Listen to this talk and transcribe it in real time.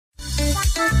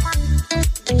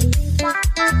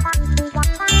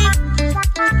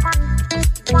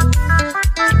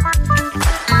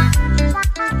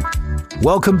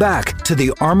Welcome back to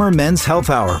the Armor Men's Health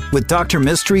Hour with Dr.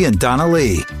 Mystery and Donna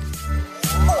Lee.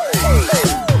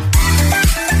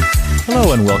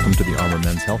 Hello and welcome to the Armor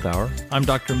Men's Health Hour. I'm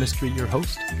Dr. Mystery, your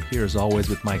host, here as always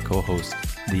with my co-host,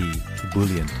 the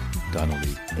ebullient Donna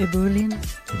Lee.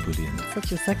 Ebullient? Ebullient.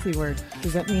 Such a sexy word.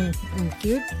 Does that mean I'm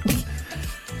cute?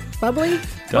 Bubbly?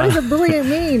 What does ebullient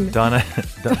mean?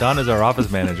 Donna's our office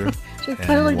manager. She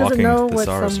clearly doesn't know what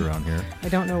around here. I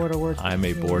don't know what a word I'm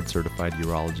a means. board-certified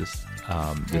urologist.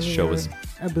 This show is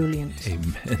ebullient. a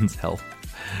men's health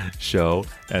show,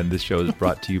 and this show is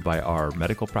brought to you by our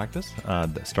medical practice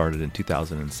that started in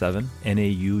 2007. NAU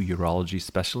Urology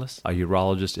Specialist. A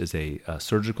urologist is a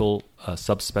surgical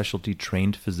subspecialty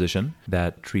trained physician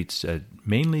that treats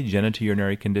mainly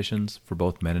genitourinary conditions for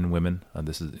both men and women.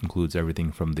 This includes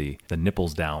everything from the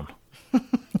nipples down.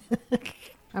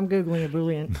 I'm Googling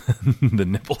ebullient. the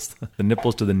nipples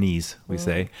to the knees, we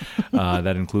say.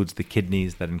 That includes the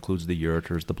kidneys, that includes the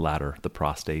ureters, the bladder, the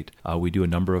prostate. We do a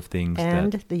number of things.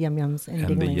 And the yum-yums and dinglings.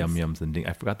 And the yum-yums and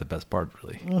I forgot the best part,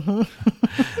 really. Mm-hmm.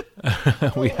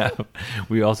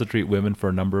 We also treat women for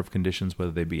a number of conditions,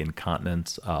 whether they be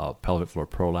incontinence, pelvic floor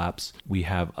prolapse. We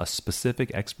have a specific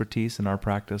expertise in our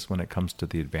practice when it comes to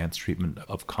the advanced treatment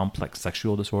of complex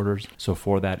sexual disorders. So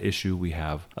for that issue, we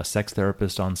have a sex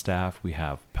therapist on staff. We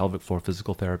have pelvic floor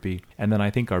physical therapy. And then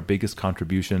I think our biggest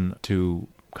contribution to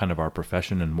kind of our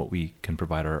profession and what we can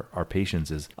provide our patients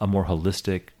is a more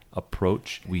holistic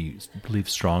approach. We believe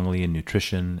strongly in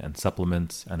nutrition and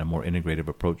supplements and a more integrative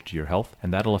approach to your health.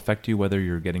 And that'll affect you whether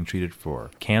you're getting treated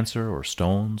for cancer or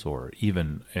stones or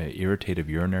even irritative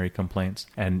urinary complaints.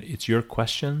 And it's your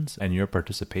questions and your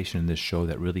participation in this show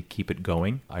that really keep it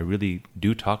going. I really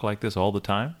do talk like this all the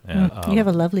time. You have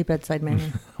a lovely bedside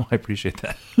manner. I appreciate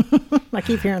that. I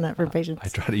keep hearing that from patients. I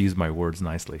try to use my words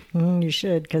nicely. You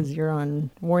should, because you're on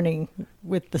warning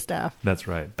with the staff. That's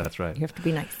right. You have to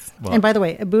be nice. Well, and by the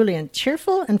way, ebullient,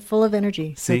 cheerful and full of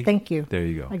energy. See? So thank you. There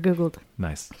you go. I Googled.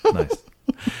 Nice.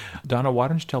 Donna, why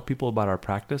don't you tell people about our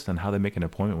practice and how they make an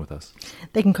appointment with us?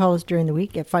 They can call us during the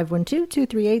week at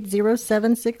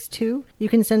 512-238-0762. You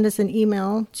can send us an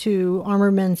email to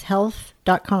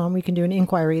armormenshealth.com. We can do an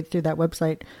inquiry through that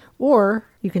website. Or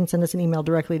you can send us an email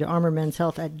directly to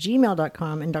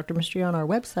armormenshealth@gmail.com. And Dr. Mystery, on our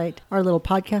website, our little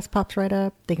podcast pops right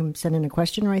up. They can send in a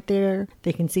question right there.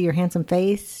 They can see your handsome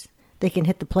face. They can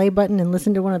hit the play button and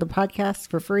listen to one of the podcasts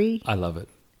for free. I love it.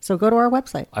 So go to our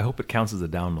website. I hope it counts as a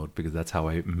download because that's how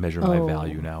I measure my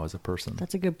value now as a person.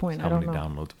 That's a good point. How many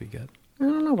downloads we get. I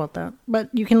don't know about that.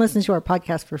 But you can listen to our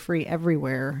podcast for free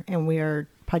everywhere. And we are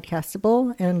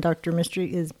podcastable. And Dr.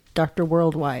 Mystery is Dr.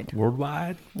 Worldwide.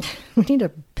 Worldwide? We need a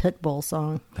Pitbull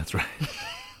song. That's right.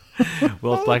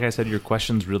 Well, like I said, your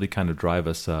questions really kind of drive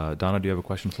us. Donna, do you have a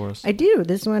question for us? I do.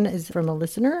 This one is from a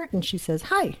listener, and she says,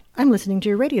 "Hi, I'm listening to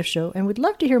your radio show and would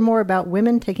love to hear more about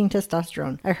women taking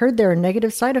testosterone. I heard there are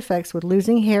negative side effects with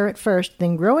losing hair at first,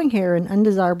 then growing hair in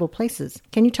undesirable places.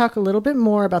 Can you talk a little bit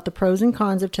more about the pros and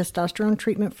cons of testosterone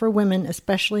treatment for women,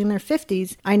 especially in their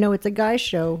 50s? I know it's a guy's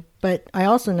show, but I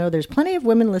also know there's plenty of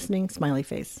women listening, smiley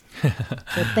face."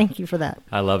 So thank you for that.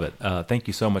 I love it. Thank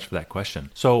you so much for that question.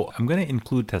 So I'm going to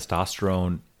include testosterone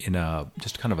in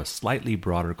just kind of a slightly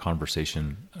broader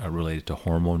conversation related to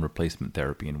hormone replacement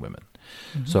therapy in women.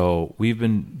 Mm-hmm. So we've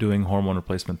been doing hormone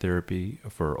replacement therapy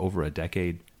for over a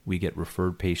decade. We get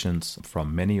referred patients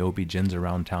from many OB-GYNs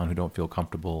around town who don't feel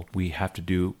comfortable. We have to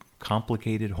do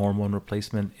complicated hormone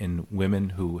replacement in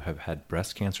women who have had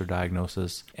breast cancer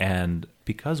diagnosis. And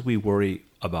because we worry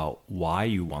about why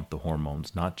you want the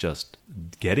hormones, not just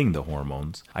getting the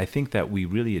hormones, I think that we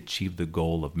really achieve the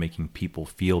goal of making people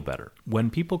feel better.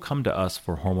 When people come to us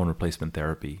for hormone replacement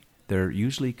therapy, they're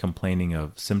usually complaining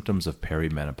of symptoms of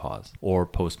perimenopause or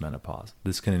postmenopause.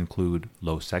 This can include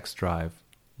low sex drive,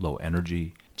 low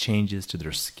energy, changes to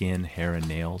their skin, hair, and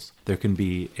nails. There can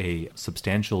be a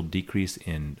substantial decrease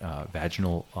in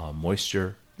vaginal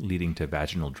moisture, leading to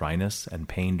vaginal dryness and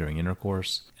pain during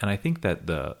intercourse. And I think that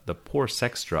the poor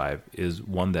sex drive is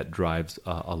one that drives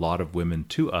a lot of women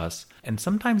to us. And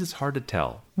sometimes it's hard to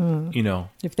tell,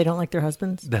 if they don't like their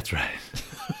husbands. That's right.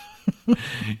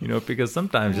 Because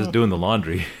sometimes just doing the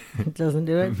laundry it doesn't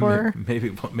do it for her. Maybe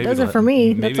does it for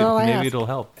me. That's all I ask. Maybe it'll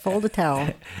help. Fold a towel.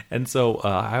 And so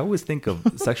I always think of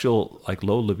sexual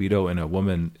low libido in a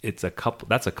woman. It's a couple.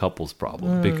 That's a couple's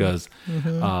problem because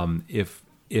if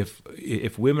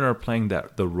if women are playing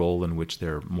the role in which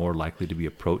they're more likely to be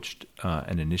approached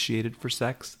and initiated for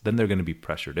sex, then they're going to be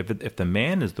pressured. If the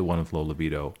man is the one with low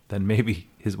libido, then maybe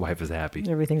his wife is happy.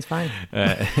 Everything's fine.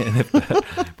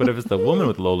 But if it's the woman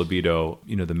with low libido,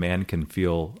 the man can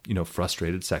feel,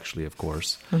 frustrated sexually, of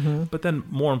course. Mm-hmm. But then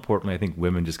more importantly, I think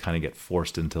women just kind of get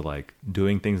forced into like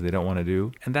doing things they don't want to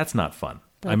do. And that's not fun.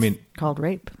 That's called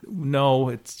rape. No,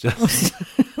 it's just,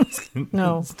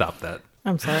 no, stop that.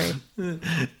 I'm sorry.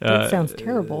 That sounds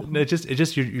terrible. It just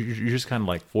you're just kind of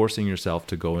like forcing yourself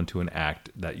to go into an act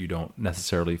that you don't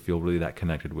necessarily feel really that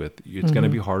connected with. It's going to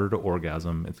be harder to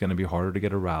orgasm. It's going to be harder to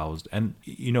get aroused. And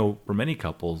for many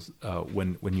couples,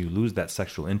 when you lose that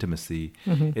sexual intimacy,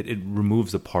 it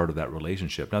removes a part of that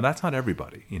relationship. Now that's not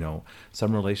everybody.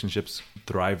 Some relationships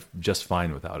thrive just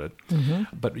fine without it.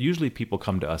 But usually people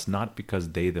come to us not because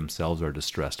they themselves are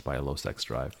distressed by a low sex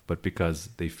drive, but because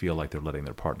they feel like they're letting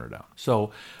their partner down. So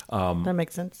that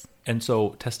makes sense. And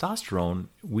so testosterone,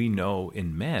 we know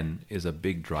in men, is a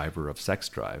big driver of sex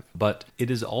drive, but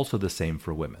it is also the same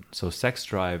for women. So sex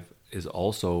drive is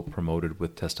also promoted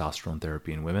with testosterone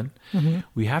therapy in women.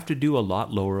 We have to do a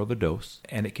lot lower of a dose,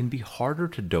 and it can be harder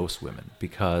to dose women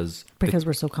because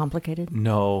we're so complicated.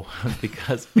 No,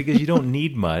 because you don't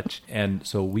need much. And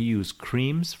so we use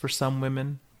creams for some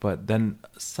women. But then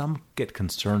some get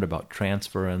concerned about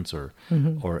transference or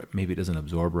maybe it doesn't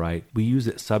absorb right. We use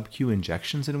it sub-Q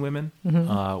injections in women,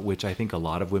 which I think a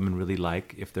lot of women really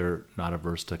like if they're not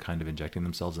averse to kind of injecting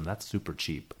themselves, and that's super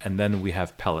cheap. And then we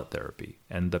have pellet therapy.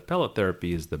 And the pellet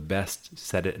therapy is the best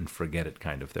set it and forget it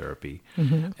kind of therapy.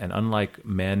 And unlike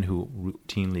men who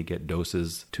routinely get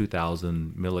doses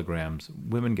 2,000 milligrams,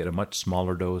 women get a much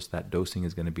smaller dose. That dosing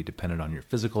is going to be dependent on your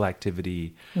physical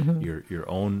activity, your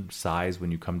own size when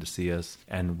you come to see us,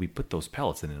 and we put those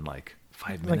pellets in like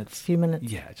 5 minutes. Like a few minutes.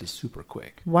 Yeah, just super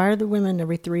quick. Why are the women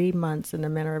every 3 months and the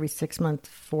men are every 6 months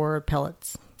for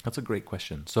pellets? That's a great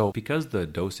question. So because the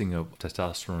dosing of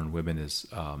testosterone in women is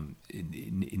on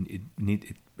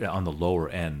the lower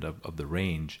end of the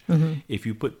range, if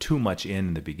you put too much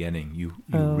in the beginning, you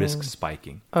risk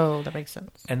spiking. Oh, that makes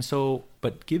sense. And so,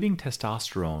 but giving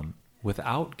testosterone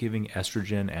without giving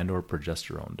estrogen and or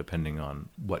progesterone, depending on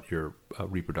what your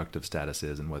reproductive status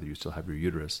is and whether you still have your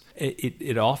uterus,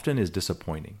 it often is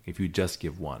disappointing if you just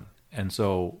give one. And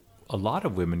so a lot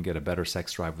of women get a better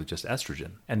sex drive with just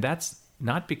estrogen. And that's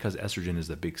not because estrogen is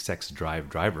a big sex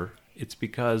driver. It's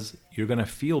because you're going to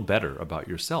feel better about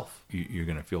yourself. You're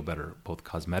going to feel better both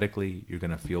cosmetically. You're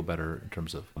going to feel better in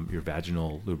terms of your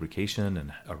vaginal lubrication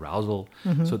and arousal.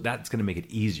 So that's going to make it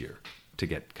easier to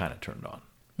get kind of turned on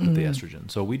with the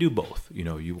estrogen. So we do both.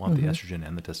 You want the estrogen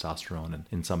and the testosterone, and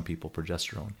in some people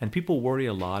progesterone. And people worry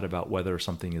a lot about whether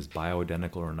something is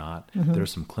bioidentical or not. There are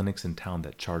some clinics in town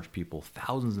that charge people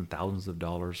thousands and thousands of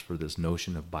dollars for this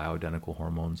notion of bioidentical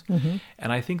hormones.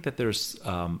 And I think that there's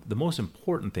the most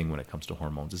important thing when it comes to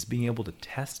hormones is being able to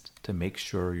test to make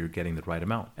sure you're getting the right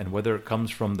amount. And whether it comes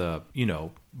from the,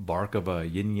 bark of a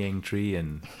yin-yang tree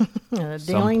in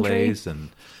some place, and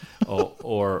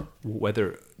or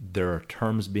whether there are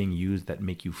terms being used that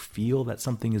make you feel that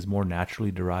something is more naturally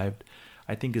derived,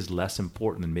 I think is less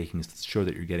important than making sure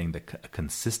that you're getting the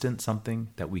consistent something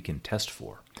that we can test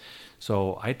for.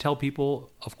 So I tell people,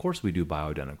 of course we do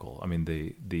bioidentical. I mean,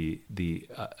 the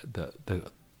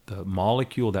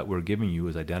molecule that we're giving you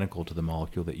is identical to the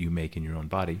molecule that you make in your own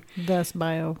body. Thus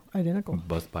bioidentical.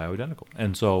 Both bioidentical.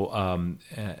 And so,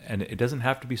 and it doesn't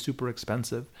have to be super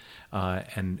expensive.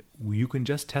 And you can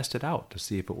just test it out to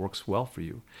see if it works well for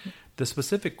you. The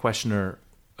specific listener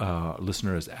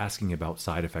is asking about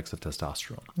side effects of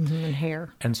testosterone. And hair.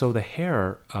 And so the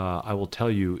hair, I will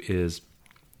tell you, is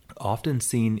often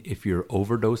seen if you're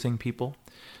overdosing people.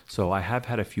 So I have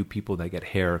had a few people that get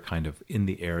hair kind of in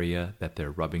the area that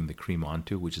they're rubbing the cream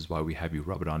onto, which is why we have you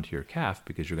rub it onto your calf,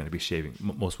 because you're going to be shaving.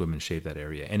 Most women shave that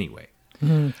area anyway.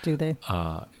 Do they?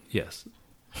 Yes.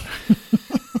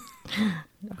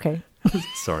 Okay.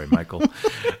 Sorry, Michael.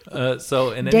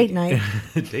 Date night.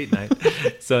 Date night.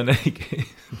 So in any case,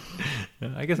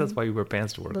 I guess that's why you wear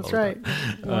pants to work. That's all the right.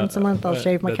 time. Once a month, I'll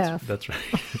shave my calf. That's right.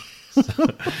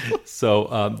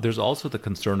 So there's also the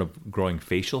concern of growing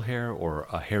facial hair or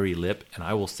a hairy lip, and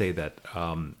I will say that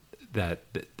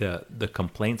the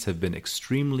complaints have been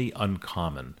extremely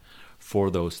uncommon for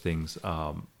those things.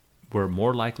 We're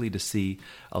more likely to see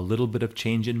a little bit of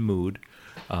change in mood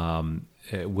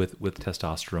with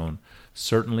testosterone.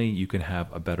 Certainly, you can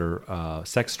have a better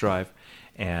sex drive,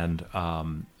 and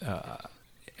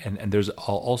And there's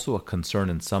also a concern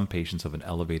in some patients of an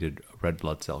elevated red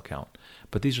blood cell count.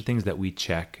 But these are things that we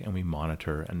check and we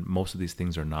monitor, and most of these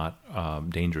things are not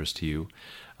dangerous to you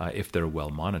if they're well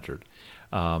monitored.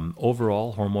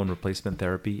 Overall, hormone replacement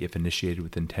therapy, if initiated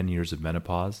within 10 years of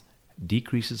menopause,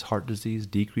 decreases heart disease,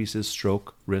 decreases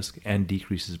stroke risk, and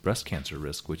decreases breast cancer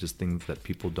risk, which is things that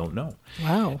people don't know.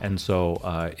 Wow. And so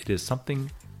it is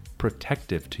something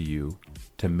protective to you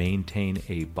to maintain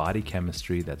a body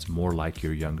chemistry that's more like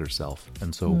your younger self.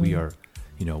 And so we are,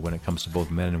 when it comes to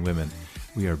both men and women,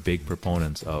 we are big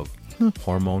proponents of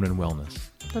hormone and wellness.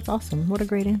 That's awesome. What a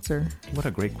great answer. What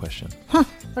a great question.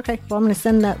 Okay. Well, I'm going to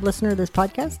send that listener this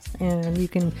podcast, and you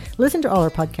can listen to all our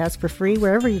podcasts for free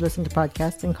wherever you listen to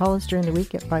podcasts, and call us during the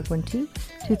week at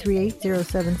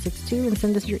 512-238-0762 and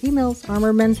send us your emails,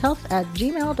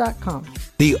 armormenshealth@gmail.com.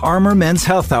 The Armor Men's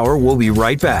Health Hour will be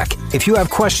right back. If you have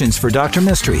questions for Dr.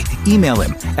 Mystery, email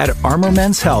him at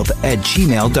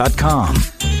armormenshealth@gmail.com.